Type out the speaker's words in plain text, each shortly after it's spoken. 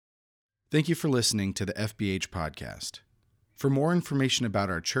Thank you for listening to the FBH podcast. For more information about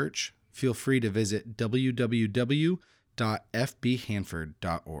our church, feel free to visit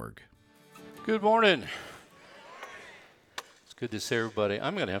www.fbhanford.org. Good morning. It's good to see everybody.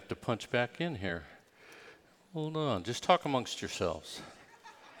 I'm going to have to punch back in here. Hold on. Just talk amongst yourselves.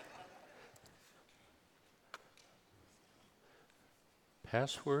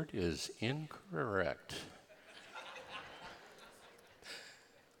 Password is incorrect.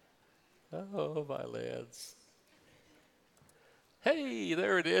 Oh, my lads. Hey,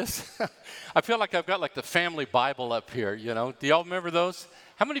 there it is. I feel like I've got like the family Bible up here, you know. Do y'all remember those?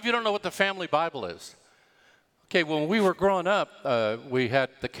 How many of you don't know what the family Bible is? Okay, when we were growing up, we had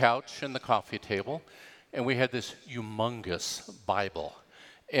the couch and the coffee table, and we had this humongous Bible.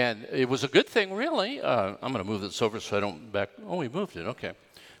 And it was a good thing, really. I'm going to move this over so I don't back. Oh, we moved it. Okay.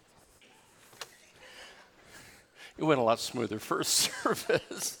 It went a lot smoother first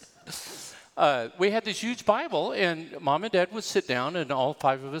service. We had this huge Bible, and Mom and Dad would sit down, and all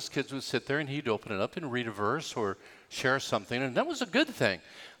five of us kids would sit there, and he'd open it up and read a verse or share something, and that was a good thing.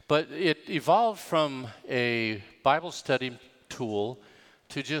 But it evolved from a Bible study tool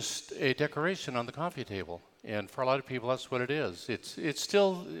to just a decoration on the coffee table. And for a lot of people, that's what it is. It's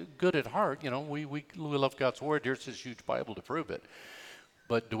still good at heart. You know, we love God's Word. There's this huge Bible to prove it.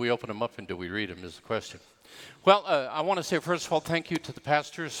 But do we open them up and do we read them is the question. Well, I want to say, first of all, thank you to the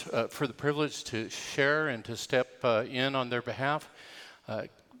pastors for the privilege to share and to step in on their behalf. I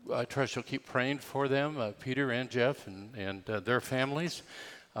trust you'll keep praying for them, Peter and Jeff and their families.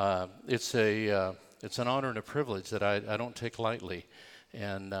 It's an honor and a privilege that I don't take lightly.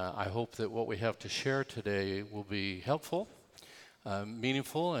 And I hope that what we have to share today will be helpful,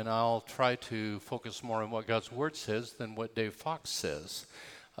 meaningful, and I'll try to focus more on what God's Word says than what Dave Fox says,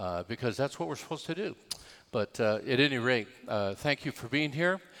 because that's what we're supposed to do. But at any rate, thank you for being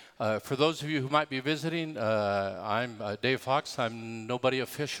here. For those of you who might be visiting, I'm Dave Fox. I'm nobody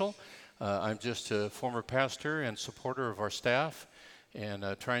official. I'm just a former pastor and supporter of our staff,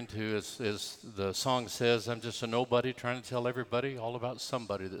 and trying to, as the song says, I'm just a nobody trying to tell everybody all about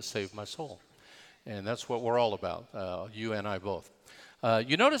somebody that saved my soul. And that's what we're all about, you and I both.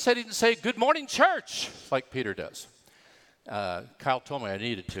 You notice I didn't say, good morning, church, like Peter does. Kyle told me I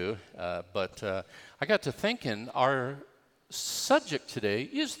needed to, but I got to thinking our subject today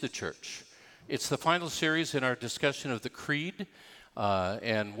is the church. It's the final series in our discussion of the creed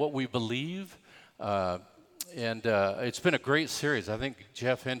and what we believe. And it's been a great series. I think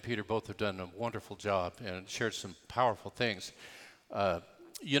Jeff and Peter both have done a wonderful job and shared some powerful things.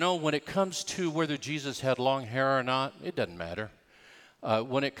 You know, when it comes to whether Jesus had long hair or not, it doesn't matter.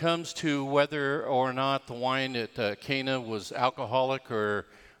 When it comes to whether or not the wine at Cana was alcoholic or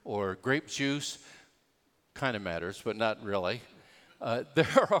grape juice, kind of matters, but not really. There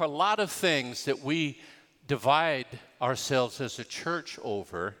are a lot of things that we divide ourselves as a church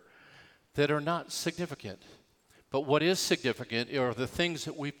over that are not significant. But what is significant are the things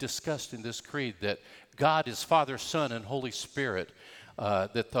that we've discussed in this creed, that God is Father, Son, and Holy Spirit,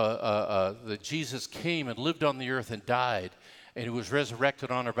 that Jesus came and lived on the earth and died, and he was resurrected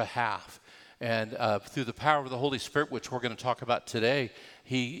on our behalf. And through the power of the Holy Spirit, which we're going to talk about today,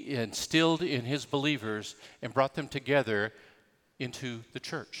 he instilled in his believers and brought them together into the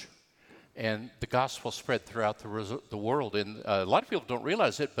church. And the gospel spread throughout the world. And a lot of people don't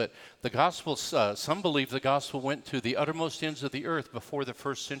realize it, but the gospel, some believe the gospel went to the uttermost ends of the earth before the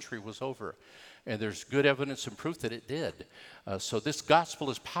first century was over. And there's good evidence and proof that it did. So this gospel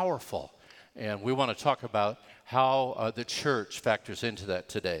is powerful. And we want to talk about how the church factors into that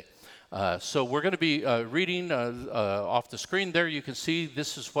today. So we're going to be reading off the screen there. You can see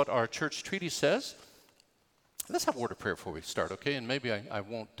this is what our church treaty says. Let's have a word of prayer before we start, okay? And maybe I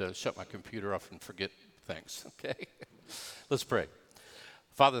won't shut my computer off and forget things, okay? Let's pray.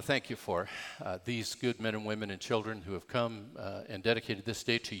 Father, thank you for these good men and women and children who have come and dedicated this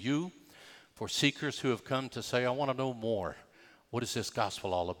day to you, for seekers who have come to say, I want to know more. What is this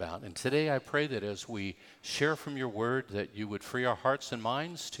gospel all about? And today I pray that as we share from your word, that you would free our hearts and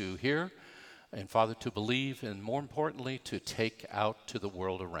minds to hear, and Father, to believe, and more importantly, to take out to the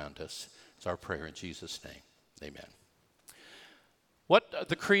world around us. It's our prayer in Jesus' name. Amen. What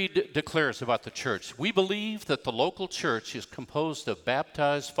the creed declares about the church: we believe that the local church is composed of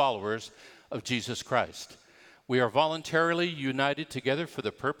baptized followers of Jesus Christ. We are voluntarily united together for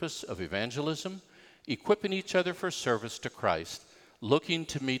the purpose of evangelism, equipping each other for service to Christ, looking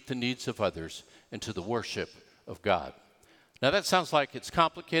to meet the needs of others and to the worship of God. Now that sounds like it's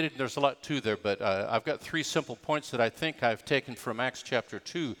complicated and there's a lot to there, but I've got three simple points that I think I've taken from Acts chapter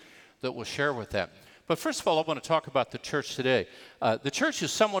 2 that we'll share with that. But first of all, I want to talk about the church today. The church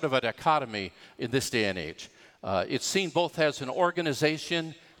is somewhat of a dichotomy in this day and age. It's seen both as an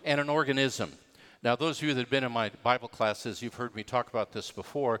organization and an organism. Now, those of you that have been in my Bible classes, you've heard me talk about this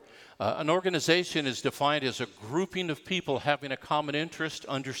before. An organization is defined as a grouping of people having a common interest,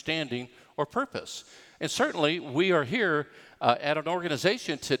 understanding, or purpose. And certainly, we are here at an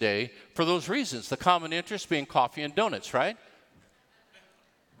organization today for those reasons. The common interest being coffee and donuts, right?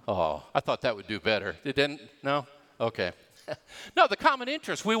 Oh, I thought that would do better. It didn't? No? Okay. No, the common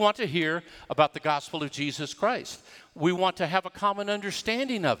interest. We want to hear about the gospel of Jesus Christ. We want to have a common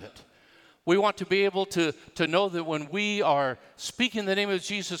understanding of it. We want to be able to know that when we are speaking the name of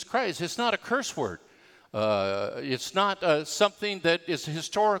Jesus Christ, it's not a curse word. It's not something that is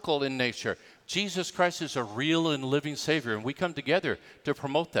historical in nature. Jesus Christ is a real and living Savior, and we come together to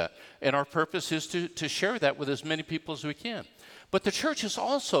promote that. And our purpose is to share that with as many people as we can. But the church is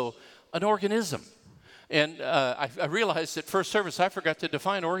also an organism. And I realized at first service I forgot to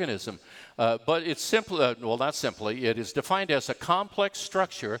define organism. But it's simply, well, not simply, it is defined as a complex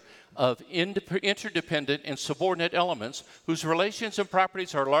structure of interdependent and subordinate elements whose relations and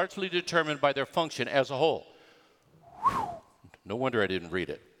properties are largely determined by their function as a whole. Whew. No wonder I didn't read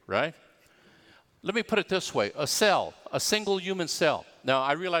it, right? Let me put it this way. A cell, a single human cell. Now,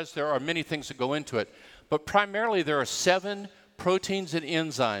 I realize there are many things that go into it, but primarily there are 7 proteins and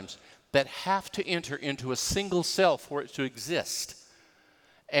enzymes that have to enter into a single cell for it to exist.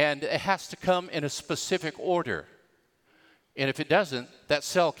 And it has to come in a specific order. And if it doesn't, that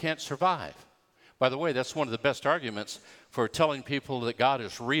cell can't survive. By the way, that's one of the best arguments for telling people that God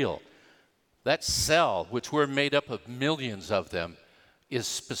is real. That cell, which we're made up of millions of them, is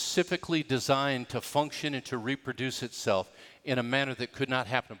specifically designed to function and to reproduce itself in a manner that could not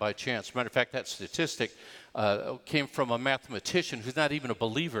happen by chance. As a matter of fact, that statistic came from a mathematician who's not even a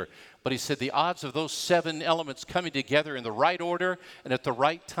believer, but he said the odds of those 7 elements coming together in the right order and at the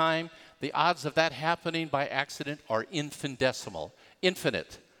right time, the odds of that happening by accident are infinitesimal,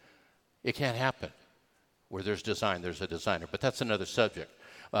 infinite. It can't happen. Where there's design, there's a designer, but that's another subject.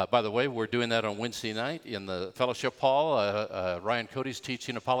 By the way, we're doing that on Wednesday night in the fellowship hall. Ryan Cody's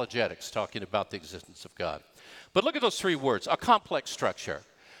teaching apologetics, talking about the existence of God. But look at those 3 words, a complex structure.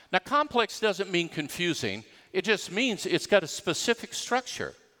 Now, complex doesn't mean confusing. It just means it's got a specific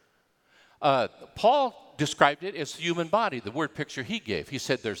structure. Paul described it as the human body, the word picture he gave. He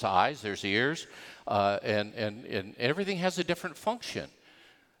said there's eyes, there's ears, and everything has a different function.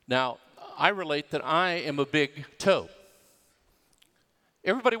 Now, I relate that I am a big toe.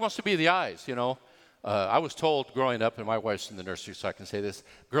 Everybody wants to be the eyes, you know. I was told growing up, and my wife's in the nursery, so I can say this,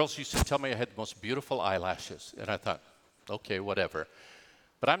 girls used to tell me I had the most beautiful eyelashes. And I thought, okay, whatever.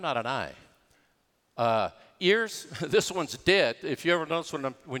 But I'm not an eye. Ears, this one's dead. If you ever notice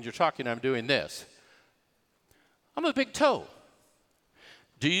when you're talking, I'm doing this. I'm a big toe.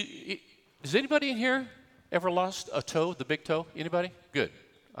 Does anybody in here ever lost a toe, the big toe? Anybody? Good.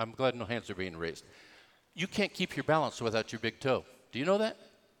 I'm glad no hands are being raised. You can't keep your balance without your big toe. Do you know that?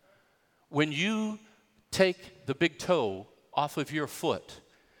 When you take the big toe off of your foot,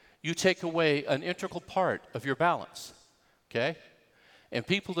 you take away an integral part of your balance, okay? And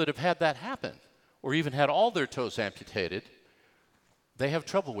people that have had that happen, or even had all their toes amputated, they have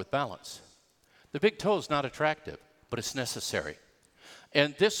trouble with balance. The big toe is not attractive, but it's necessary.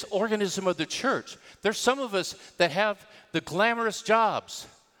 And this organism of the church, there's some of us that have the glamorous jobs.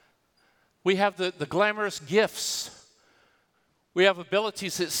 We have the glamorous gifts. We have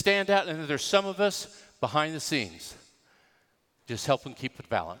abilities that stand out, and there's some of us behind the scenes, just helping keep it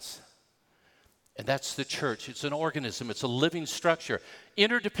balanced. And that's the church. It's an organism. It's a living structure.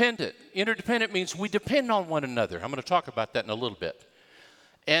 Interdependent. Interdependent means we depend on one another. I'm going to talk about that in a little bit.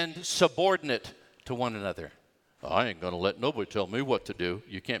 And subordinate to one another. Well, I ain't going to let nobody tell me what to do.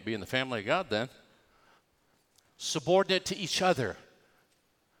 You can't be in the family of God then. Subordinate to each other.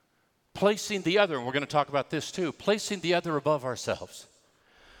 Placing the other, and we're going to talk about this too, placing the other above ourselves.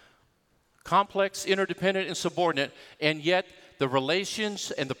 Complex, interdependent, and subordinate, and yet the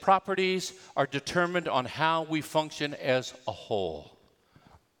relations and the properties are determined on how we function as a whole.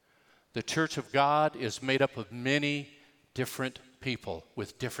 The church of God is made up of many different people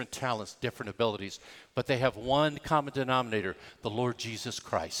with different talents, different abilities, but they have one common denominator, the Lord Jesus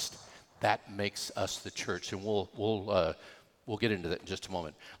Christ. That makes us the church, and we'll get into that in just a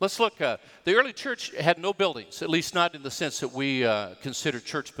moment. Let's look. The early church had no buildings, at least not in the sense that we consider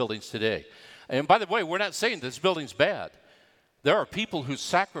church buildings today. And by the way, we're not saying this building's bad. There are people who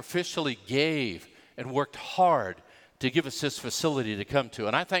sacrificially gave and worked hard to give us this facility to come to.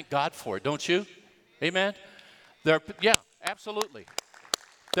 And I thank God for it, don't you? Amen? Yeah, absolutely.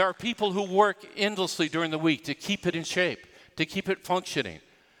 There are people who work endlessly during the week to keep it in shape, to keep it functioning,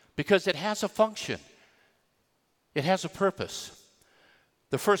 because it has a function. It has a purpose.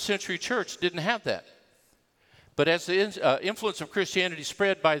 The first century church didn't have that. But as the influence of Christianity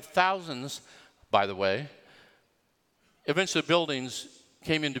spread by thousands, by the way, eventually buildings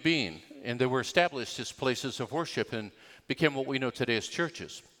came into being, and they were established as places of worship and became what we know today as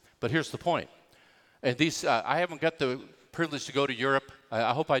churches. But here's the point. And these, I haven't got the privilege to go to Europe.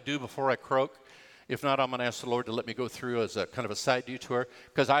 I hope I do before I croak. If not, I'm going to ask the Lord to let me go through as a kind of a side detour,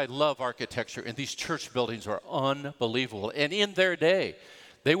 because I love architecture, and these church buildings are unbelievable. And in their day,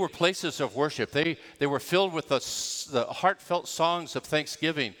 they were places of worship. They were filled with the heartfelt songs of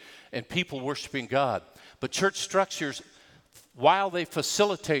thanksgiving and people worshiping God. But church structures, while they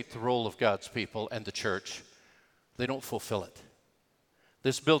facilitate the role of God's people and the church, they don't fulfill it.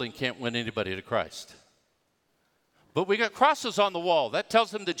 This building can't win anybody to Christ. But we got crosses on the wall. That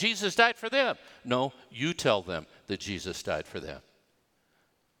tells them that Jesus died for them. No, you tell them that Jesus died for them.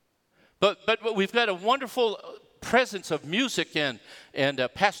 But we've got a wonderful presence of music and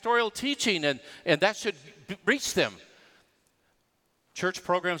pastoral teaching, and that should reach them. Church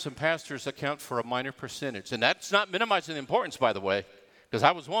programs and pastors account for a minor percentage. And that's not minimizing the importance, by the way, because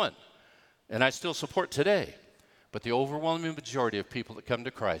I was one, and I still support today. But the overwhelming majority of people that come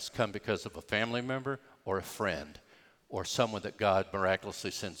to Christ come because of a family member or a friend or someone that God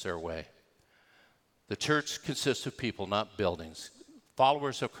miraculously sends their way. The church consists of people, not buildings,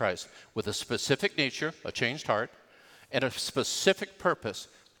 followers of Christ with a specific nature, a changed heart, and a specific purpose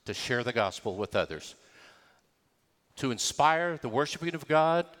to share the gospel with others, to inspire the worshiping of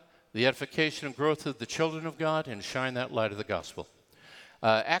God, the edification and growth of the children of God, and shine that light of the gospel.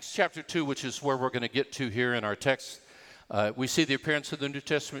 Acts chapter 2, which is where we're going to get to here in our text, we see the appearance of the New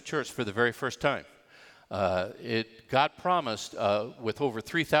Testament church for the very first time. God promised, with over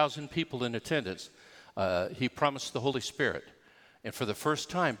 3,000 people in attendance, he promised the Holy Spirit. And for the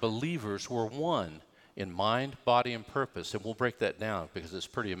first time, believers were one in mind, body, and purpose. And we'll break that down because it's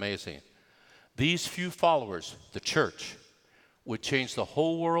pretty amazing. These few followers, the church, would change the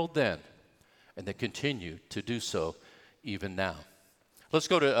whole world then, and they continue to do so even now. Let's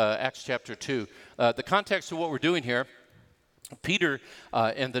go to Acts chapter 2. The context of what we're doing here, Peter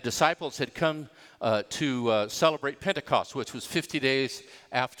and the disciples had come to celebrate Pentecost, which was 50 days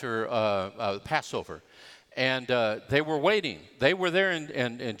after Passover. And they were waiting. They were there,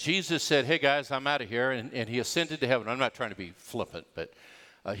 and Jesus said, hey, guys, I'm out of here. And he ascended to heaven. I'm not trying to be flippant, but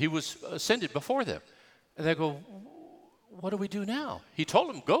he was ascended before them. And they go, what do we do now? He told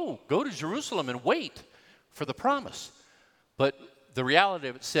them, go to Jerusalem and wait for the promise. But the reality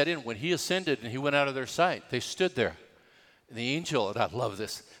of it set in when he ascended and he went out of their sight. They stood there. And the angel, and I love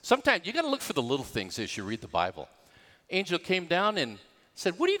this. Sometimes you got to look for the little things as you read the Bible. Angel came down and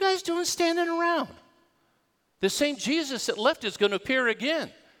said, what are you guys doing standing around? The same Jesus that left is going to appear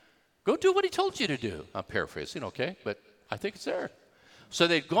again. Go do what he told you to do. I'm paraphrasing, okay, but I think it's there. So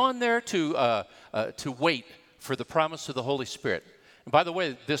they'd gone there to wait for the promise of the Holy Spirit. And by the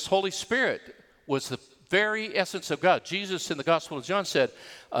way, this Holy Spirit was the very essence of God. Jesus in the Gospel of John said,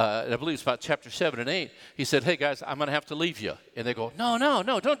 I believe it's about chapter 7 and 8, he said, hey guys, I'm going to have to leave you. And they go, no,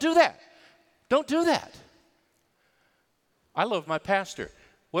 don't do that. Don't do that. I love my pastor.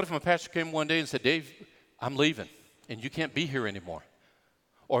 What if my pastor came one day and said, Dave, I'm leaving, and you can't be here anymore?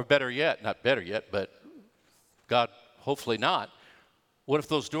 Or better yet, not better yet, but God, hopefully not, what if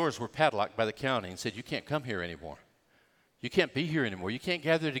those doors were padlocked by the county and said, you can't come here anymore? You can't be here anymore. You can't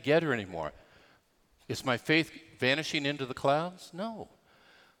gather together anymore. Is my faith vanishing into the clouds? No.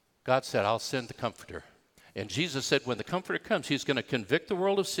 God said, I'll send the Comforter. And Jesus said, when the Comforter comes, he's going to convict the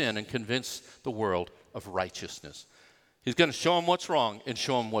world of sin and convince the world of righteousness. He's going to show them what's wrong and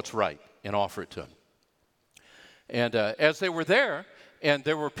show them what's right and offer it to them. And as they were there, and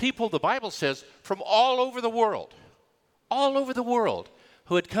there were people, the Bible says, from all over the world,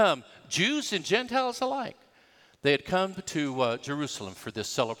 who had come, Jews and Gentiles alike. They had come to Jerusalem for this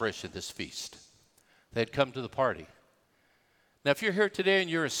celebration, this feast. They had come to the party. Now, if you're here today and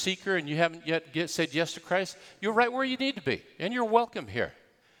you're a seeker and you haven't yet said yes to Christ, you're right where you need to be, and you're welcome here.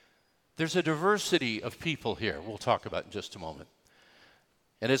 There's a diversity of people here we'll talk about in just a moment.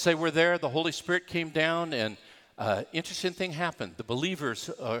 And as they were there, the Holy Spirit came down, and interesting thing happened. The believers,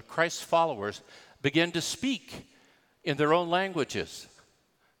 Christ's followers, began to speak in their own languages,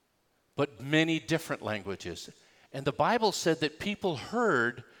 but many different languages. And the Bible said that people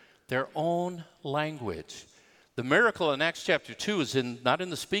heard their own language. The miracle in Acts chapter 2 is not in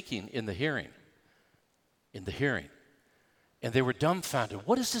the speaking, in the hearing. In the hearing. And they were dumbfounded.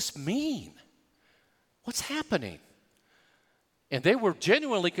 What does this mean? What's happening? And they were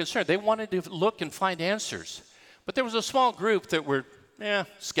genuinely concerned. They wanted to look and find answers. But there was a small group that were,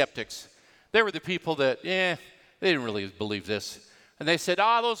 skeptics. They were the people that, they didn't really believe this. And they said,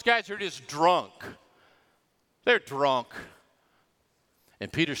 those guys are just drunk. They're drunk.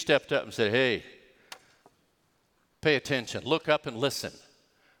 And Peter stepped up and said, hey, pay attention. Look up and listen.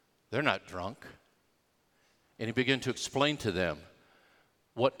 They're not drunk. And he began to explain to them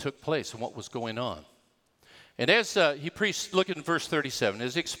what took place and what was going on. And as he preached, look at verse 37,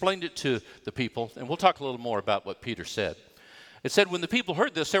 as he explained it to the people, and we'll talk a little more about what Peter said. It said, when the people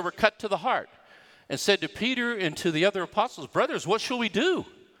heard this, they were cut to the heart and said to Peter and to the other apostles, brothers, what shall we do?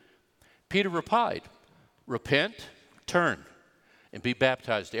 Peter replied, repent, turn, and be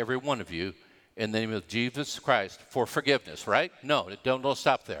baptized, every one of you, in the name of Jesus Christ for forgiveness, right? No, don't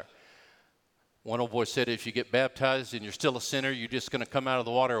stop there. One old boy said, if you get baptized and you're still a sinner, you're just going to come out of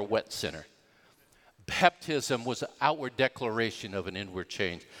the water a wet sinner. Baptism was an outward declaration of an inward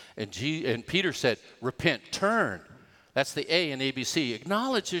change. And Peter said, repent, turn. That's the A in ABC.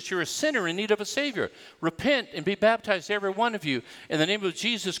 Acknowledge that you're a sinner in need of a Savior. Repent and be baptized, every one of you, in the name of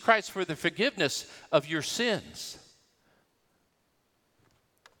Jesus Christ for the forgiveness of your sins.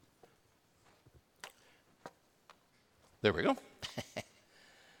 There we go.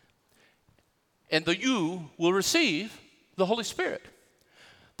 And you will receive the Holy Spirit.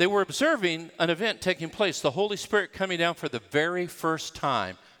 They were observing an event taking place, the Holy Spirit coming down for the very first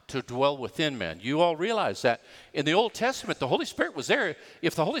time to dwell within men. You all realize that in the Old Testament, the Holy Spirit was there.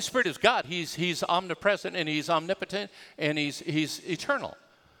 If the Holy Spirit is God, he's omnipresent and he's omnipotent and he's eternal.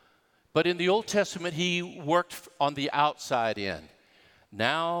 But in the Old Testament, he worked on the outside in.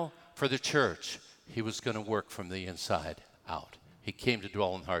 Now, for the church, he was going to work from the inside out. He came to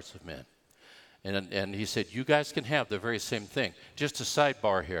dwell in the hearts of men. And he said, you guys can have the very same thing. Just a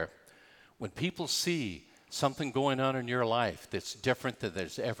sidebar here. When people see something going on in your life that's different than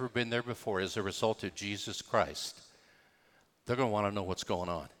there's ever been there before as a result of Jesus Christ, they're going to want to know what's going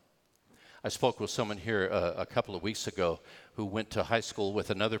on. I spoke with someone here a couple of weeks ago who went to high school with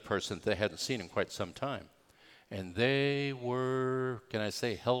another person that they hadn't seen in quite some time. And they were, can I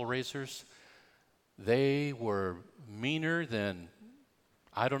say, hell raisers? They were meaner than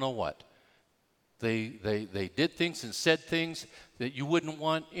I don't know what. They did things and said things that you wouldn't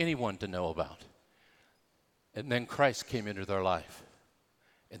want anyone to know about. And then Christ came into their life,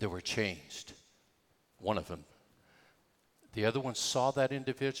 and they were changed. One of them. The other one saw that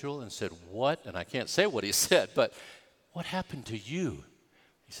individual and said, what? And I can't say what he said, but what happened to you?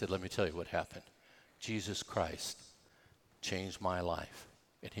 He said, let me tell you what happened. Jesus Christ changed my life,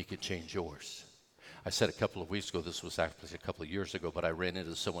 and he could change yours. I said a couple of weeks ago, this was actually a couple of years ago, but I ran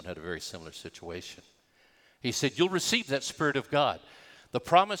into someone who had a very similar situation. He said, you'll receive that Spirit of God. The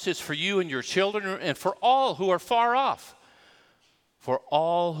promise is for you and your children and for all who are far off, for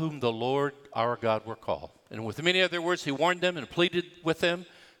all whom the Lord our God will call. And with many other words, he warned them and pleaded with them,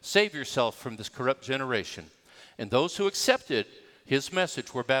 save yourself from this corrupt generation. And those who accepted his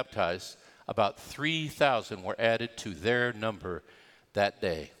message were baptized. About 3,000 were added to their number that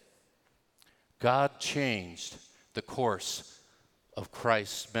day. God changed the course of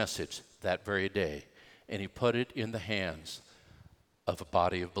Christ's message that very day, and he put it in the hands of a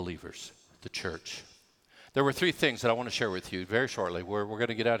body of believers, the church. There were three things that I want to share with you very shortly. We're going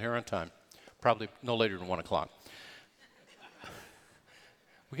to get out here on time, probably no later than 1 o'clock.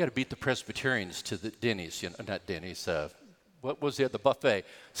 We got to beat the Presbyterians to the Denny's, not Denny's, what was the buffet?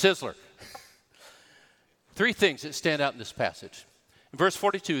 Sizzler. Three things that stand out in this passage. In verse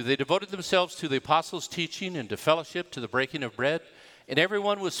 42, they devoted themselves to the apostles' teaching and to fellowship, to the breaking of bread, and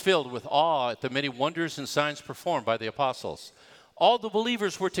everyone was filled with awe at the many wonders and signs performed by the apostles. All the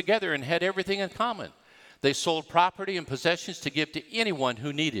believers were together and had everything in common. They sold property and possessions to give to anyone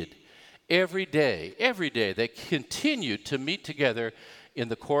who needed. Every day, they continued to meet together in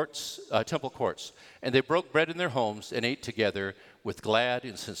the courts, temple courts, and they broke bread in their homes and ate together with glad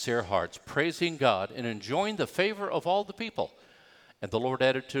and sincere hearts, praising God and enjoying the favor of all the people. And the Lord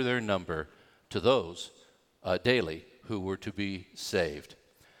added to their number, to those daily who were to be saved.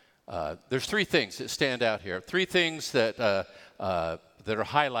 There's three things that stand out here. Three things that are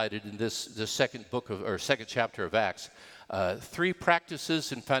highlighted in this second chapter of Acts. Three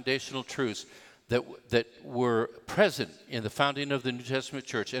practices and foundational truths that were present in the founding of the New Testament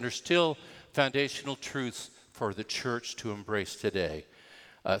church and are still foundational truths for the church to embrace today.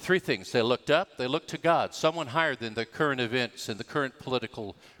 Three things. They looked up, they looked to God, someone higher than the current events and the current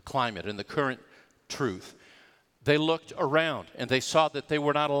political climate and the current truth. They looked around and they saw that they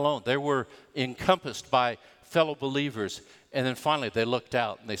were not alone. They were encompassed by fellow believers. And then finally they looked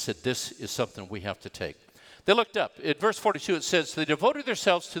out and they said, this is something we have to take. They looked up. At verse 42, it says, they devoted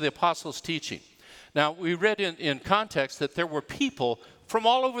themselves to the apostles' teaching. Now, we read in context that there were people from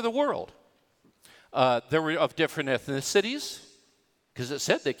all over the world. There were of different ethnicities, because it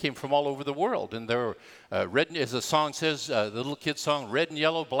said they came from all over the world. And they were red, as the song says, the little kid's song, red and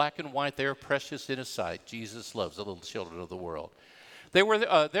yellow, black and white, they are precious in his sight. Jesus loves the little children of the world. They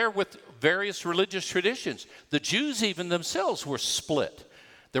were there with various religious traditions. The Jews even themselves were split.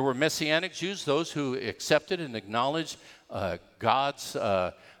 There were Messianic Jews, those who accepted and acknowledged God's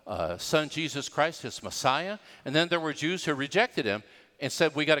Son, Jesus Christ, as Messiah. And then there were Jews who rejected him and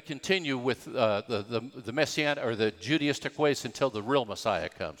said, we got to continue with the Messianic or the Judaistic ways until the real Messiah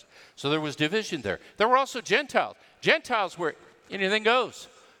comes. So there was division there. There were also Gentiles. Gentiles were anything goes.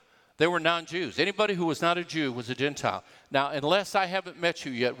 They were non-Jews. Anybody who was not a Jew was a Gentile. Now, unless I haven't met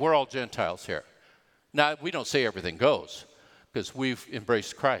you yet, we're all Gentiles here. Now, we don't say everything goes because we've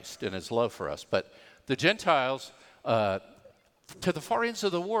embraced Christ and his love for us. But the Gentiles, to the far ends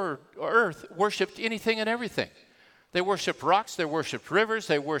of the earth, worshipped anything and everything. They worshipped rocks, they worshipped rivers,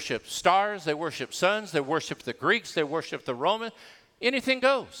 they worshipped stars, they worshipped suns, they worshipped the Greeks, they worshipped the Romans. Anything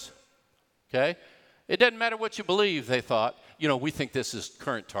goes, okay? It doesn't matter what you believe, they thought. You know, we think this is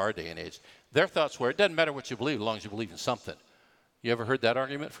current to our day and age. Their thoughts were, it doesn't matter what you believe as long as you believe in something. You ever heard that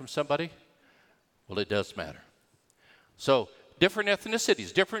argument from somebody? Well, it does matter. So, different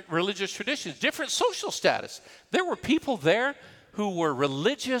ethnicities, different religious traditions, different social status. There were people there who were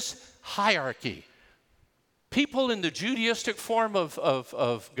religious hierarchy. People in the Judaistic form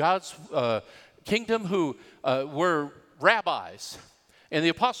of God's kingdom who were rabbis. And the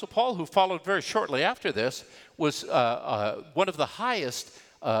Apostle Paul, who followed very shortly after this, was one of the highest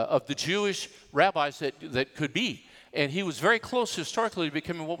of the Jewish rabbis that could be. And he was very close historically to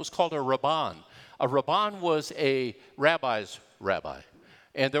becoming what was called a Rabban. A Rabban was a rabbi's rabbi.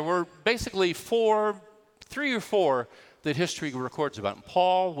 And there were basically three or four that history records about. And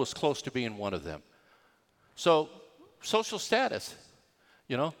Paul was close to being one of them. So, social status,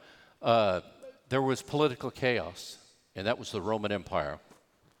 you know, there was political chaos, and that was the Roman Empire.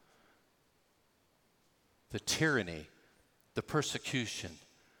 The tyranny, the persecution,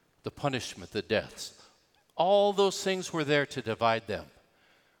 the punishment, the deaths, all those things were there to divide them.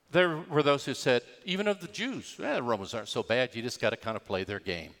 There were those who said, even of the Jews, the Romans aren't so bad, you just got to kind of play their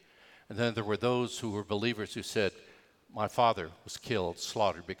game. And then there were those who were believers who said, my father was killed,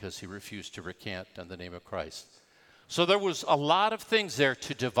 slaughtered because he refused to recant in the name of Christ. So there was a lot of things there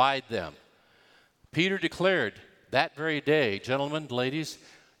to divide them. Peter declared that very day, gentlemen, ladies,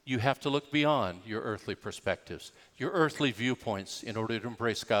 you have to look beyond your earthly perspectives, your earthly viewpoints in order to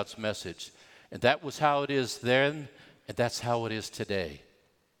embrace God's message. And that was how it is then, and that's how it is today.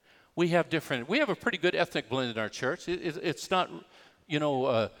 We have a pretty good ethnic blend in our church. It's not,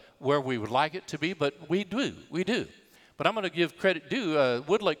 where we would like it to be, but we do. But I'm going to give credit due.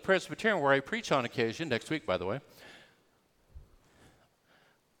 Woodlake Presbyterian, where I preach on occasion, next week, by the way,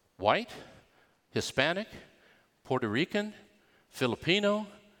 white, Hispanic, Puerto Rican, Filipino,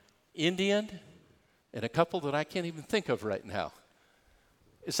 Indian, and a couple that I can't even think of right now.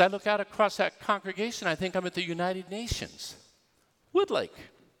 As I look out across that congregation, I think I'm at the United Nations. Woodlake.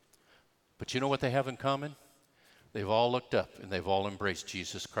 But you know what they have in common? They've all looked up and they've all embraced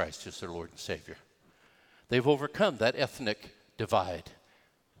Jesus Christ as their Lord and Savior. They've overcome that ethnic divide.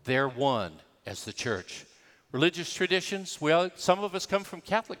 They're one as the church. Religious traditions, some of us come from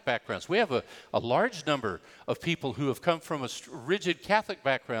Catholic backgrounds. We have a large number of people who have come from a rigid Catholic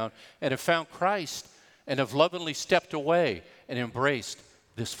background and have found Christ and have lovingly stepped away and embraced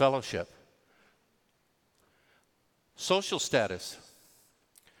this fellowship. Social status.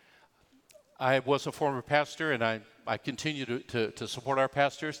 I was a former pastor, and I continue to support our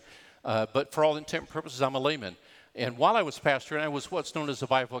pastors, but for all intent and purposes, I'm a layman. And while I was pastoring, I was what's known as a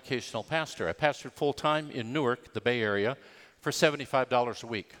bivocational pastor. I pastored full-time in Newark, the Bay Area, for $75 a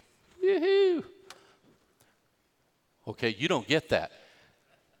week. Yoo-hoo! Okay, you don't get that.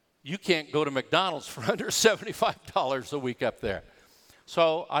 You can't go to McDonald's for under $75 a week up there.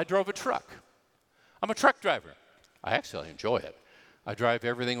 So I drove a truck. I'm a truck driver. I actually enjoy it. I drive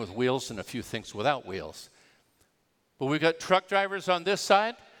everything with wheels and a few things without wheels. But we've got truck drivers on this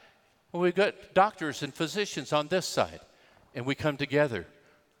side, and we've got doctors and physicians on this side, and we come together.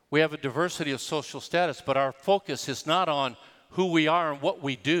 We have a diversity of social status, but our focus is not on who we are and what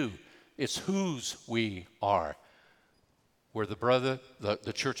we do. It's whose we are. We're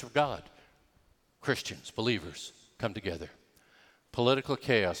the Church of God. Christians, believers, come together. Political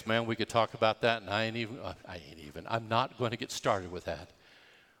chaos, man, we could talk about that, and I'm not going to get started with that.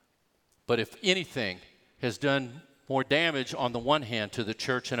 But if anything has done more damage on the one hand to the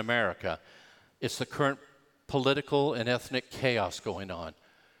church in America, it's the current political and ethnic chaos going on.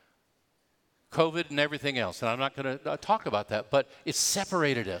 COVID and everything else, and I'm not going to talk about that, but it's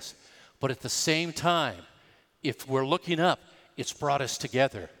separated us. But at the same time, if we're looking up, it's brought us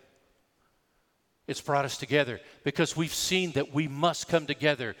together. It's brought us together because we've seen that we must come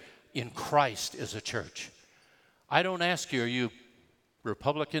together in Christ as a church. I don't ask you, are you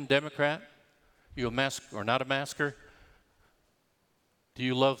Republican, Democrat? You a mask or not a masker? Do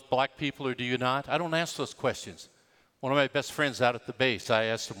you love black people or do you not? I don't ask those questions. One of my best friends out at the base, I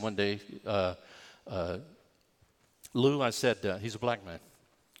asked him one day, Lou, I said, he's a black man,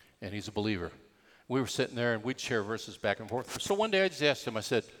 and he's a believer. We were sitting there, and we'd share verses back and forth. So one day I just asked him, I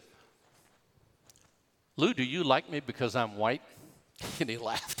said, Lou, do you like me because I'm white? And he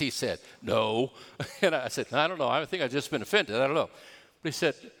laughed. He said, no. And I said, I don't know. I think I've just been offended. I don't know. But he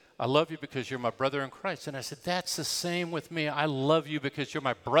said, I love you because you're my brother in Christ. And I said, that's the same with me. I love you because you're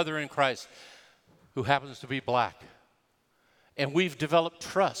my brother in Christ who happens to be black. And we've developed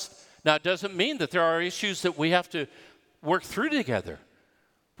trust. Now, it doesn't mean that there are issues that we have to work through together,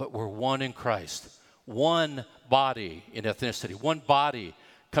 but we're one in Christ. One body in ethnicity, one body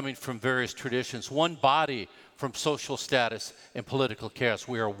coming from various traditions, one body from social status and political chaos.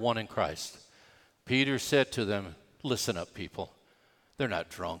 We are one in Christ. Peter said to them, listen up, people. They're not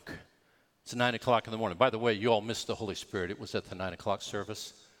drunk. It's 9 o'clock in the morning. By the way, you all missed the Holy Spirit. It was at the 9 o'clock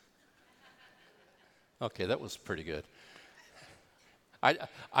service. Okay, that was pretty good.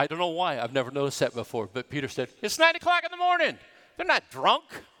 I don't know why. I've never noticed that before. But Peter said, it's 9 o'clock in the morning. They're not drunk.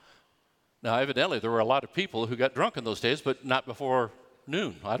 Now, evidently, there were a lot of people who got drunk in those days, but not before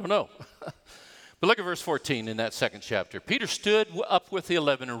noon. I don't know. But look at verse 14 in that second chapter. Peter stood up with the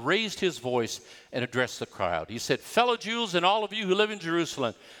 11 and raised his voice and addressed the crowd. He said, fellow Jews and all of you who live in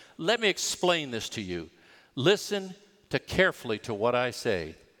Jerusalem, let me explain this to you. Listen carefully to what I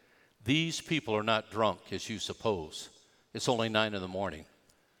say. These people are not drunk as you suppose. It's only 9 in the morning.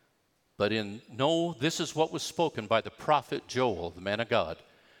 But this is what was spoken by the prophet Joel, the man of God.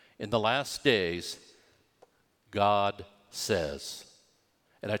 In the last days, God says.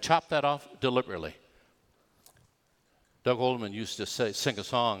 And I chopped that off deliberately. Doug Oldman used to sing a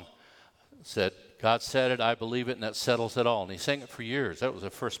song, said, God said it, I believe it, and that settles it all. And he sang it for years. That was the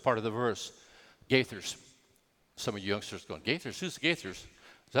first part of the verse. Gaithers. Some of you youngsters going, Gaithers? Who's the Gaithers?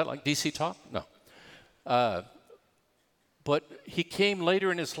 Is that like DC Talk? No. But he came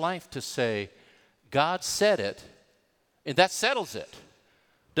later in his life to say, God said it, and that settles it.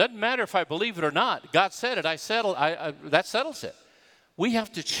 Doesn't matter if I believe it or not. God said it, that settles it. We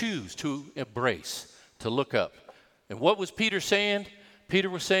have to choose to embrace, to look up. And what was Peter saying? Peter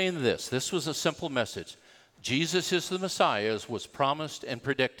was saying this. This was a simple message. Jesus is the Messiah, as was promised and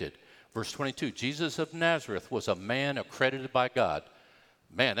predicted. Verse 22, Jesus of Nazareth was a man accredited by God.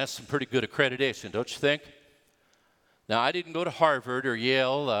 Man, that's some pretty good accreditation, don't you think? Now, I didn't go to Harvard or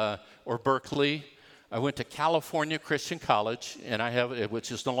Yale or Berkeley. I went to California Christian College, and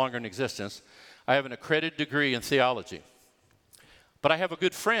which is no longer in existence. I have an accredited degree in theology. But I have a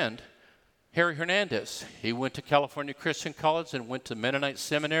good friend, Harry Hernandez. He went to California Christian College and went to Mennonite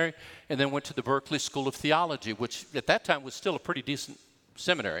Seminary and then went to the Berkeley School of Theology, which at that time was still a pretty decent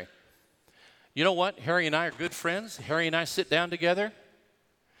seminary. You know what? Harry and I are good friends. Harry and I sit down together.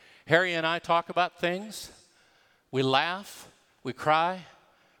 Harry and I talk about things. We laugh. We cry.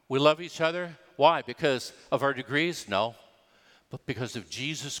 We love each other. Why? Because of our degrees? No. But because of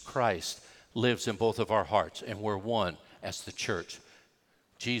Jesus Christ lives in both of our hearts, and we're one as the church.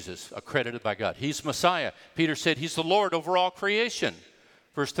 Jesus, accredited by God. He's Messiah. Peter said he's the Lord over all creation.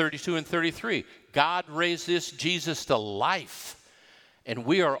 Verse 32 and 33. God raised this Jesus to life, and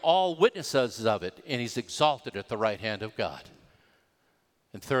we are all witnesses of it, and he's exalted at the right hand of God.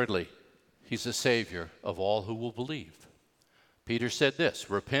 And thirdly, he's the Savior of all who will believe. Peter said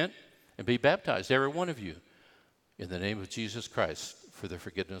this, repent and be baptized, every one of you, in the name of Jesus Christ for the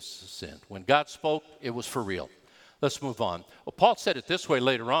forgiveness of sin. When God spoke, it was for real. Let's move on. Well, Paul said it this way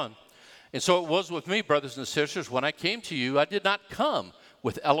later on. And so it was with me, brothers and sisters. When I came to you, I did not come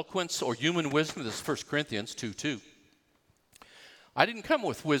with eloquence or human wisdom. This is 1 Corinthians 2:2. I didn't come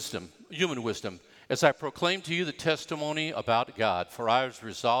with wisdom, human wisdom, as I proclaimed to you the testimony about God. For I was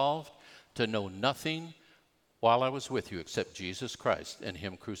resolved to know nothing while I was with you except Jesus Christ and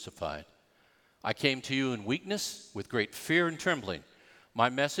him crucified. I came to you in weakness, with great fear and trembling. My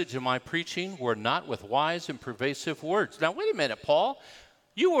message and my preaching were not with wise and pervasive words. Now, wait a minute, Paul.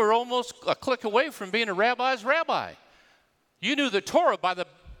 You were almost a click away from being a rabbi's rabbi. You knew the Torah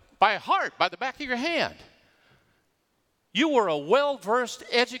by heart, by the back of your hand. You were a well-versed,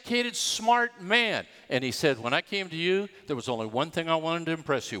 educated, smart man. And he said, when I came to you, there was only one thing I wanted to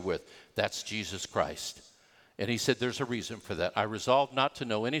impress you with. That's Jesus Christ. And he said, there's a reason for that. I resolved not to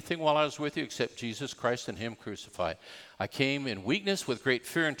know anything while I was with you except Jesus Christ and him crucified. I came in weakness with great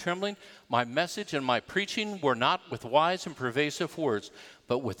fear and trembling. My message and my preaching were not with wise and pervasive words,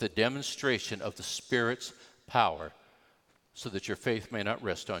 but with the demonstration of the Spirit's power, so that your faith may not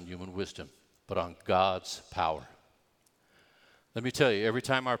rest on human wisdom, but on God's power. Let me tell you, every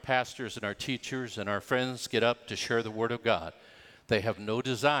time our pastors and our teachers and our friends get up to share the Word of God, they have no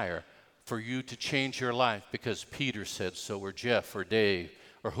desire for you to change your life because Peter said so, or Jeff, or Dave,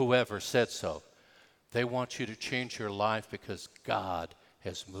 or whoever said so. They want you to change your life because God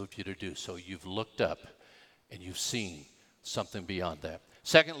has moved you to do so. You've looked up and you've seen something beyond that.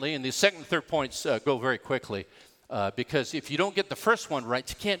 Secondly, and the second and third points go very quickly, because if you don't get the first one right,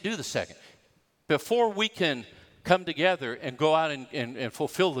 you can't do the second. Before we can come together and go out and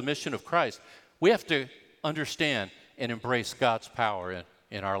fulfill the mission of Christ, we have to understand and embrace God's power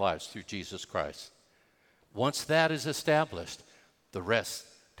in our lives through Jesus Christ. Once that is established, the rest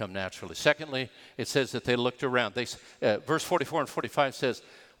come naturally. Secondly, it says that they looked around. Verse 44 and 45 says,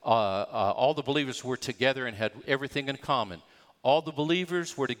 all the believers were together and had everything in common. All the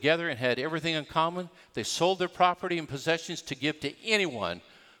believers were together and had everything in common. They sold their property and possessions to give to anyone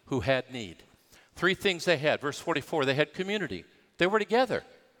who had need. Three things they had. Verse 44, they had community. They were together.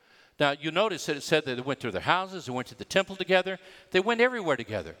 Now, you notice that it said that they went to their houses, they went to the temple together. They went everywhere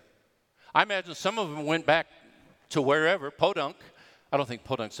together. I imagine some of them went back to wherever, Podunk. I don't think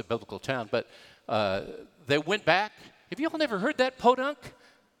Podunk's a biblical town, but they went back. Have you all never heard that, Podunk?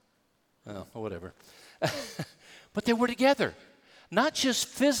 Oh, whatever. But they were together, not just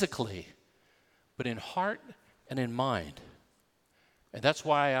physically, but in heart and in mind. And that's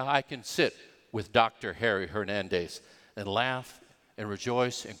why I can sit with Dr. Harry Hernandez and laugh and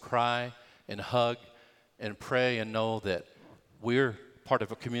rejoice and cry and hug and pray and know that we're part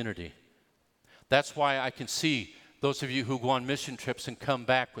of a community. That's why I can see those of you who go on mission trips and come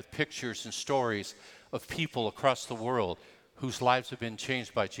back with pictures and stories of people across the world whose lives have been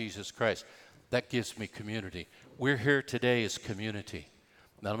changed by Jesus Christ. That gives me community. We're here today as community.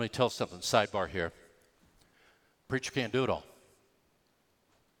 Now let me tell something, sidebar here. Preacher can't do it all.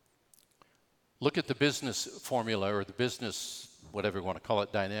 Look at the business formula or the business, whatever you want to call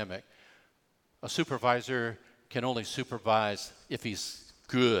it, dynamic. A supervisor can only supervise, if he's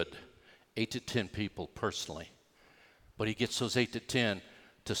good, 8 to 10 people personally. But he gets those 8 to 10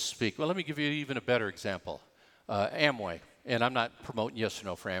 to speak. Well, let me give you even a better example. Amway, and I'm not promoting yes or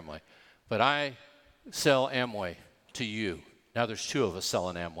no for Amway, but I sell Amway to you. Now there's 2 of us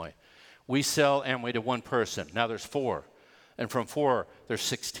selling Amway. We sell Amway to one person. Now there's 4. And from 4, there's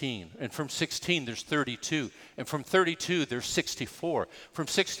 16. And from 16, there's 32. And from 32, there's 64. From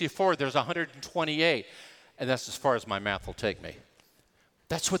 64, there's 128. And that's as far as my math will take me.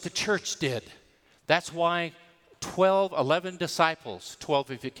 That's what the church did. That's why 11 disciples,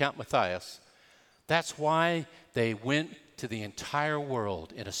 12 if you count Matthias, that's why they went to the entire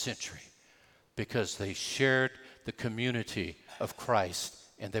world in a century, because they shared the community of Christ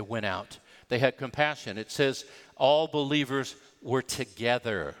and they went out. They had compassion. It says all believers were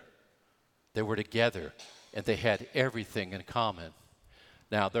together. They were together and they had everything in common.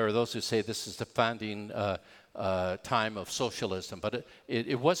 Now, there are those who say this is the founding time of socialism, but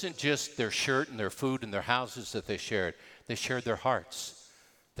it wasn't just their shirt and their food and their houses that they shared. They shared their hearts.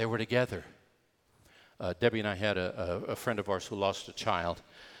 They were together. Debbie and I had a friend of ours who lost a child,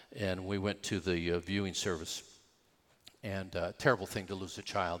 and we went to the viewing service. And terrible thing to lose a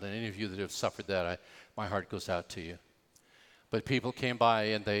child. And any of you that have suffered that, my heart goes out to you. But people came by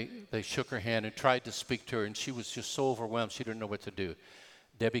and they shook her hand and tried to speak to her, and she was just so overwhelmed she didn't know what to do.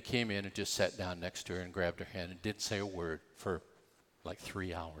 Debbie came in and just sat down next to her and grabbed her hand and didn't say a word for like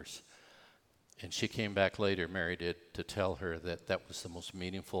 3 hours. And she came back later, Mary did, to tell her that that was the most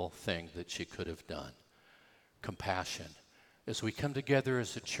meaningful thing that she could have done. Compassion. As we come together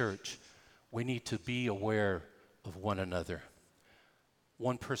as a church, we need to be aware of one another.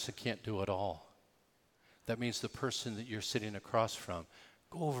 One person can't do it all. That means the person that you're sitting across from,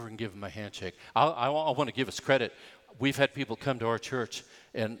 go over and give them a handshake. I want to give us credit. We've had people come to our church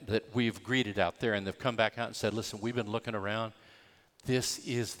and that we've greeted out there, and they've come back out and said, listen, we've been looking around. This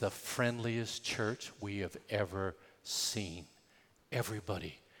is the friendliest church we have ever seen.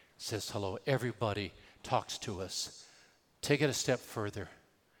 Everybody says hello. Everybody talks to us. Take it a step further.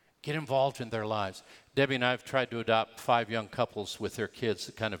 Get involved in their lives. Debbie and I have tried to adopt 5 young couples with their kids,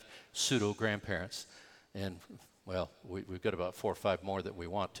 kind of pseudo-grandparents. And, well, we've got about 4 or 5 more that we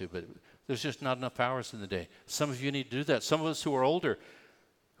want to, but there's just not enough hours in the day. Some of you need to do that. Some of us who are older,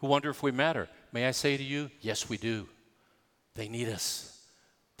 who wonder if we matter. May I say to you, yes, we do. They need us.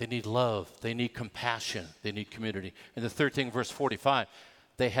 They need love. They need compassion. They need community. And the third thing, verse 45,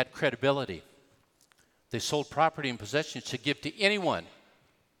 they had credibility. They sold property and possessions to give to anyone,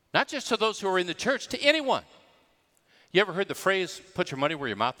 not just to those who are in the church, to anyone. You ever heard the phrase, put your money where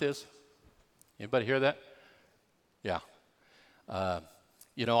your mouth is? Anybody hear that? Yeah. I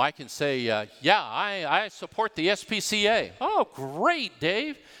can say, I support the SPCA. Oh, great,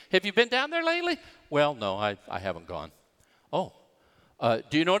 Dave. Have you been down there lately? Well, no, I haven't gone. Oh,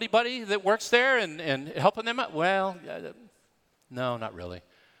 do you know anybody that works there and helping them out? Well, no, not really.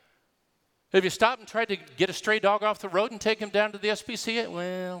 Have you stopped and tried to get a stray dog off the road and take him down to the SPCA?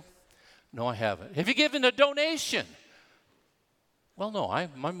 Well, no, I haven't. Have you given a donation? Well, no,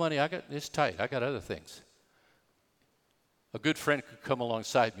 my money, it's tight. I got other things. A good friend could come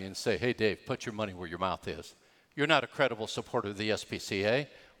alongside me and say, hey, Dave, put your money where your mouth is. You're not a credible supporter of the SPCA.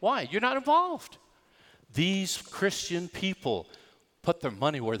 Why? You're not involved. These Christian people put their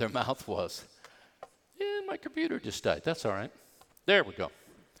money where their mouth was. My computer just died. That's all right. There we go.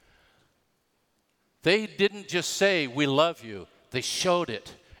 They didn't just say, we love you. They showed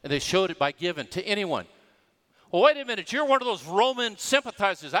it. And they showed it by giving to anyone. Well, wait a minute. You're one of those Roman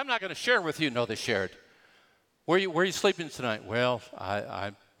sympathizers. I'm not going to share with you. No, they shared. Where are you sleeping tonight? Well,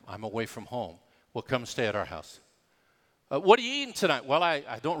 I'm away from home. Well, come stay at our house. What are you eating tonight? Well,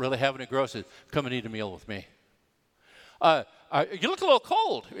 I don't really have any groceries. Come and eat a meal with me. You look a little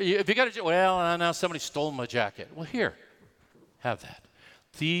cold. If you got well, now somebody stole my jacket. Well, here, have that.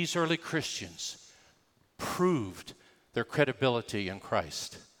 These early Christians proved their credibility in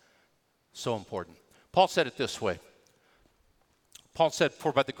Christ. So important. Paul said it this way. Paul said,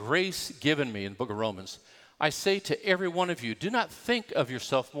 for by the grace given me in the book of Romans, I say to every one of you, do not think of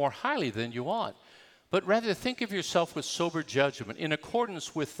yourself more highly than you ought, but rather think of yourself with sober judgment in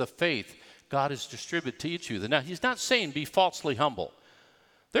accordance with the faith God has distributed to each of you. Now, he's not saying be falsely humble.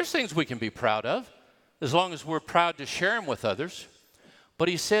 There's things we can be proud of as long as we're proud to share them with others. But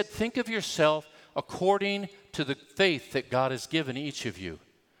he said, think of yourself according to the faith that God has given each of you.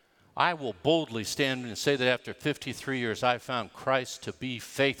 I will boldly stand and say that after 53 years, I found Christ to be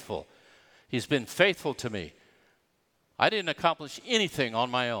faithful. He's been faithful to me. I didn't accomplish anything on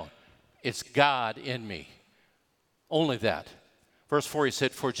my own. It's God in me. Only that. Verse 4, he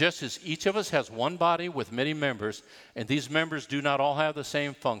said, for just as each of us has one body with many members, and these members do not all have the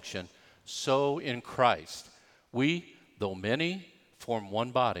same function, so in Christ, we, though many, form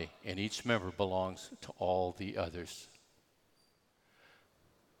one body, and each member belongs to all the others.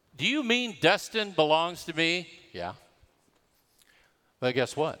 Do you mean Dustin belongs to me? Yeah. But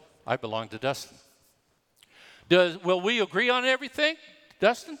guess what? I belong to Dustin. Will we agree on everything,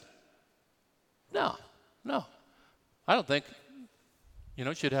 Dustin? No. I don't think,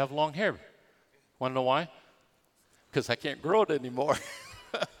 you should have long hair. Want to know why? Because I can't grow it anymore.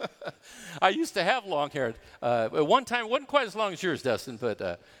 I used to have long hair. At one time, it wasn't quite as long as yours, Dustin,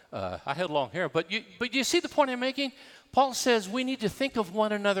 but I had long hair. But you see the point I'm making? Paul says we need to think of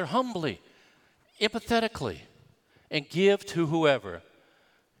one another humbly, empathetically, and give to whoever.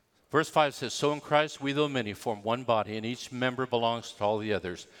 Verse 5 says, so in Christ we, though many, form one body, and each member belongs to all the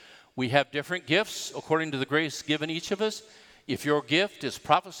others. We have different gifts according to the grace given each of us. If your gift is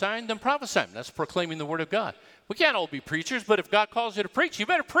prophesying, then prophesy. That's proclaiming the word of God. We can't all be preachers, but if God calls you to preach, you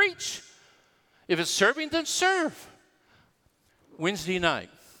better preach. If it's serving, then serve. Wednesday night,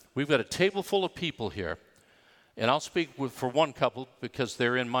 we've got a table full of people here, and I'll speak for one couple because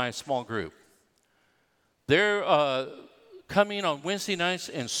they're in my small group. They're coming on Wednesday nights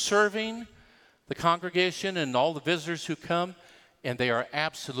and serving the congregation and all the visitors who come, and they are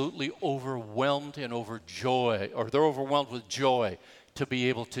absolutely overwhelmed and overjoyed, or they're overwhelmed with joy to be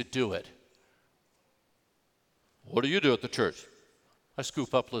able to do it. What do you do at the church? I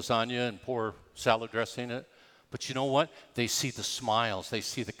scoop up lasagna and pour salad dressing in it. But you know what? They see the smiles. They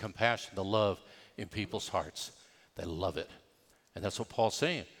see the compassion, the love in people's hearts. They love it. And that's what Paul's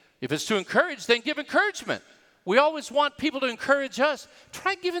saying. If it's to encourage, then give encouragement. We always want people to encourage us.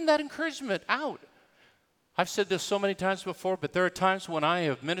 Try giving that encouragement out. I've said this so many times before, but there are times when I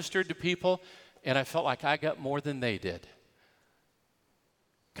have ministered to people and I felt like I got more than they did.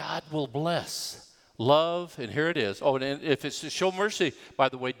 God will bless. Love, and here it is. Oh, and if it's to show mercy, by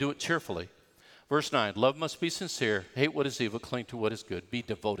the way, do it cheerfully. Verse 9, love must be sincere. Hate what is evil, cling to what is good. Be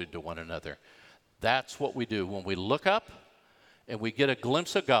devoted to one another. That's what we do. When we look up and we get a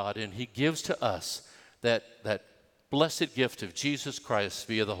glimpse of God and he gives to us that blessed gift of Jesus Christ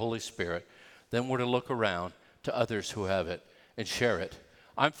via the Holy Spirit, then we're to look around to others who have it and share it.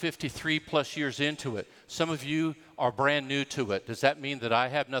 I'm 53 plus years into it. Some of you are brand new to it. Does that mean that I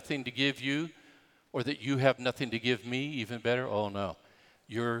have nothing to give you or that you have nothing to give me? Even better? Oh, no.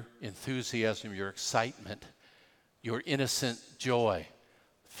 your enthusiasm, your excitement, your innocent joy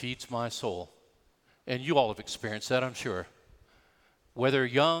feeds my soul. And you all have experienced that, I'm sure. Whether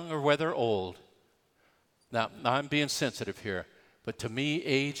young or whether old. Now, I'm being sensitive here, but to me,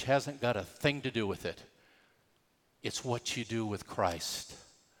 age hasn't got a thing to do with it. It's what you do with Christ.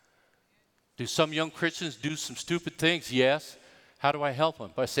 Do some young Christians do some stupid things? Yes. How do I help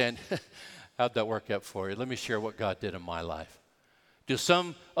them? By saying, how'd that work out for you? Let me share what God did in my life. Do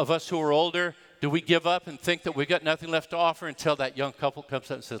some of us who are older, do we give up and think that we got nothing left to offer until that young couple comes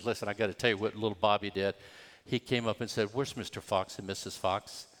up and says, listen, I got to tell you what little Bobby did. He came up and said, where's Mr. Fox and Mrs.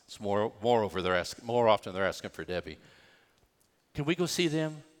 Fox? It's more often they're asking for Debbie. Can we go see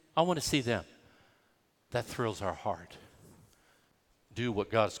them? I want to see them. That thrills our heart. Do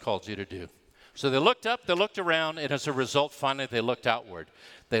what God has called you to do. So they looked up, they looked around, and as a result, finally, they looked outward.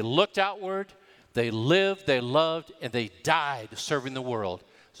 They looked outward, they lived, they loved, and they died serving the world.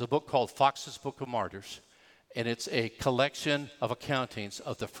 There's a book called Fox's Book of Martyrs, and it's a collection of accountings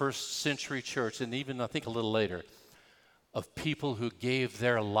of the first century church, and even, I think, a little later, of people who gave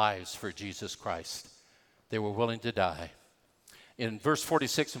their lives for Jesus Christ. They were willing to die. In verse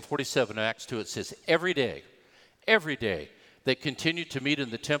 46 and 47 of Acts 2, it says, every day, they continued to meet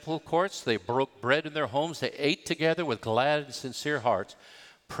in the temple courts. They broke bread in their homes. They ate together with glad and sincere hearts,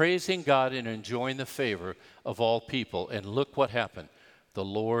 praising God and enjoying the favor of all people. And look what happened. The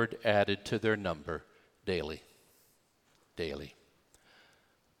Lord added to their number daily. Daily.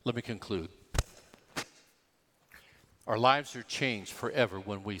 Let me conclude. Our lives are changed forever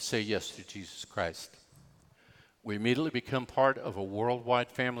when we say yes to Jesus Christ. We immediately become part of a worldwide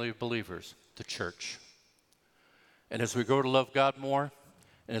family of believers, the church. And as we grow to love God more,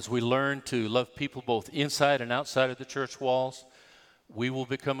 and as we learn to love people both inside and outside of the church walls, we will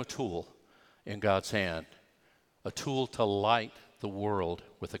become a tool in God's hand, a tool to light the world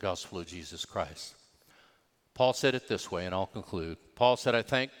with the gospel of Jesus Christ. Paul said it this way, and I'll conclude. Paul said, I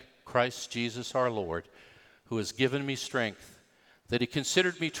thank Christ Jesus our Lord, who has given me strength, that he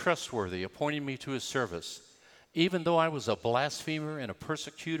considered me trustworthy, appointing me to his service. Even though I was a blasphemer and a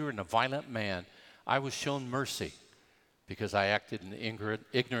persecutor and a violent man, I was shown mercy because I acted in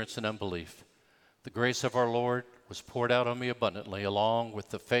ignorance and unbelief. The grace of our Lord was poured out on me abundantly, along with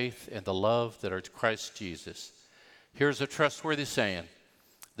the faith and the love that are to Christ Jesus. Here's a trustworthy saying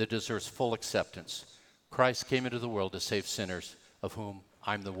that deserves full acceptance. Christ came into the world to save sinners, of whom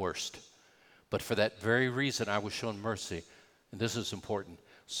I'm the worst. But for that very reason, I was shown mercy, and this is important,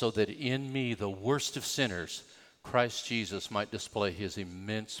 so that in me, the worst of sinners, Christ Jesus might display his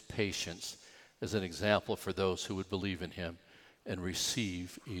immense patience as an example for those who would believe in him and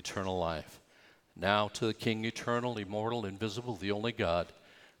receive eternal life. Now to the King, eternal, immortal, invisible, the only God,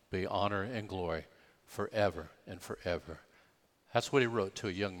 be honor and glory forever and forever. That's what he wrote to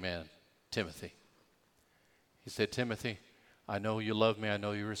a young man, Timothy. He said, Timothy, I know you love me, I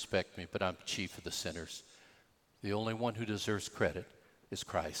know you respect me, but I'm chief of the sinners. The only one who deserves credit is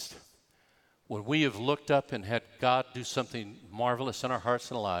Christ. When we have looked up and had God do something marvelous in our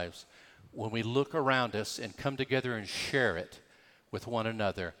hearts and lives, when we look around us and come together and share it with one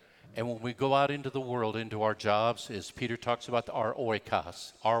another, and when we go out into the world, into our jobs, as Peter talks about, our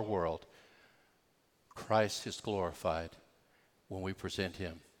oikos, our world, Christ is glorified when we present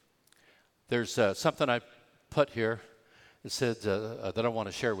him. There's something I put here. It said that I want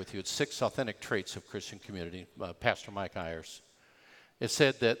to share with you. It's 6 authentic traits of Christian community, Pastor Mike Ayers. It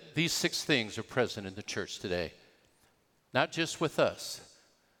said that these 6 things are present in the church today. Not just with us,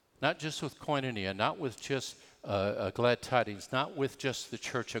 not just with Koinonia, not with just Glad Tidings, not with just the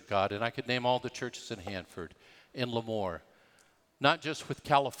Church of God, and I could name all the churches in Hanford, in Lemoore, not just with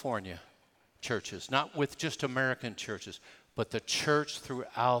California churches, not with just American churches, but the church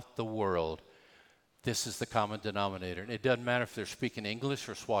throughout the world. This is the common denominator. And it doesn't matter if they're speaking English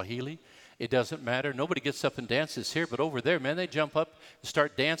or Swahili. It doesn't matter. Nobody gets up and dances here, but over there, man, they jump up and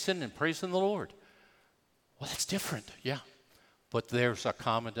start dancing and praising the Lord. Well, that's different, yeah. But there's a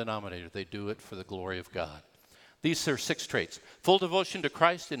common denominator. They do it for the glory of God. These are 6 traits. Full devotion to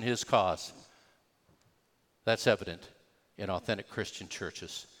Christ and his cause. That's evident in authentic Christian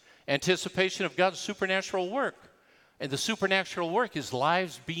churches. Anticipation of God's supernatural work. And the supernatural work is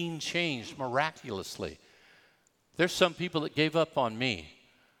lives being changed miraculously. There's some people that gave up on me,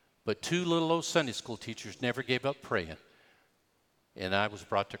 but 2 little old Sunday school teachers never gave up praying. And I was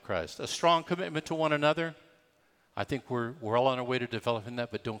brought to Christ. A strong commitment to one another. I think we're all on our way to developing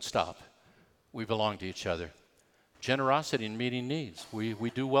that, but don't stop. We belong to each other. Generosity in meeting needs. We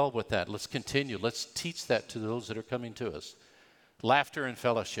do well with that. Let's continue. Let's teach that to those that are coming to us. Laughter and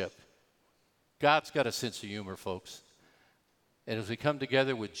fellowship. God's got a sense of humor, folks. And as we come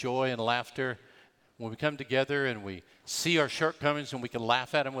together with joy and laughter, when we come together and we see our shortcomings and we can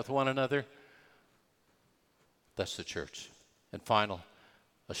laugh at them with one another, that's the church. And final,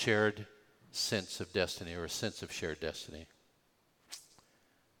 a shared sense of destiny, or a sense of shared destiny.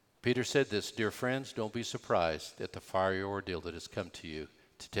 Peter said this, "Dear friends, don't be surprised at the fiery ordeal that has come to you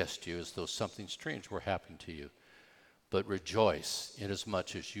to test you as though something strange were happening to you. But rejoice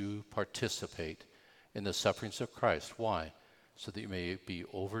inasmuch as you participate in the sufferings of Christ." Why? So that you may be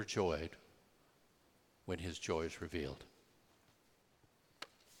overjoyed when his joy is revealed.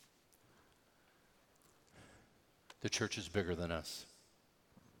 The church is bigger than us.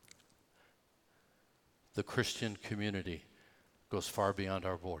 The Christian community goes far beyond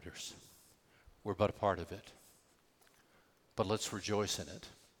our borders. We're but a part of it. But let's rejoice in it.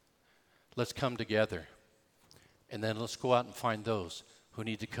 Let's come together. And then let's go out and find those who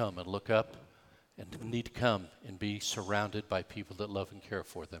need to come and look up and need to come and be surrounded by people that love and care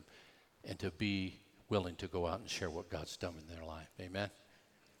for them, and to be willing to go out and share what God's done in their life. Amen?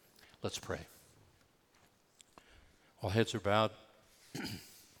 Let's pray. All heads are bowed.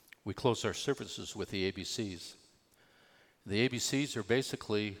 We close our services with the ABCs. The ABCs are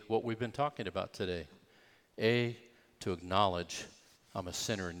basically what we've been talking about today. A, to acknowledge I'm a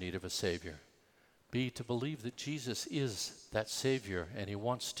sinner in need of a Savior. B, to believe that Jesus is that Savior and he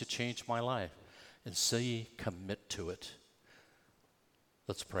wants to change my life. And C, commit to it.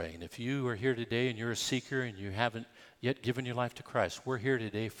 Let's pray. And if you are here today and you're a seeker and you haven't yet given your life to Christ, we're here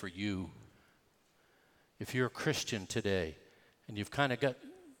today for you. If you're a Christian today and you've kind of got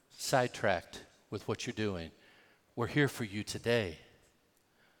sidetracked with what you're doing, we're here for you today.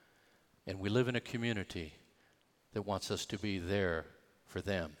 And we live in a community that wants us to be there for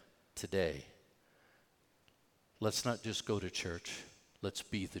them today. Let's not just go to church. Let's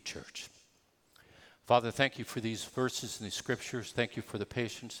be the church. Father, thank you for these verses and these scriptures. Thank you for the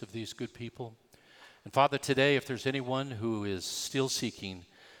patience of these good people. And Father, today, if there's anyone who is still seeking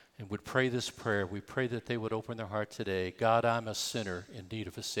and would pray this prayer, we pray that they would open their heart today. God, I'm a sinner in need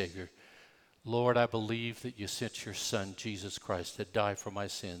of a Savior. Lord, I believe that you sent your Son, Jesus Christ, to die for my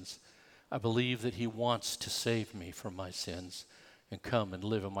sins. I believe that he wants to save me from my sins and come and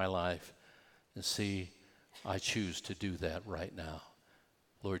live in my life. And see, I choose to do that right now.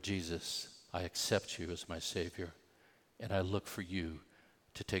 Lord Jesus, I accept you as my Savior, and I look for you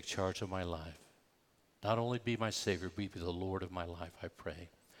to take charge of my life. Not only be my Savior, be the Lord of my life, I pray.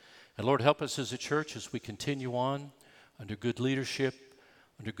 And Lord, help us as a church as we continue on under good leadership,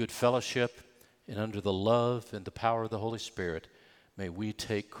 under good fellowship, and under the love and the power of the Holy Spirit. May we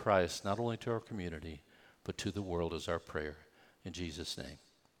take Christ not only to our community, but to the world as our prayer. In Jesus' name,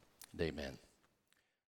 and amen.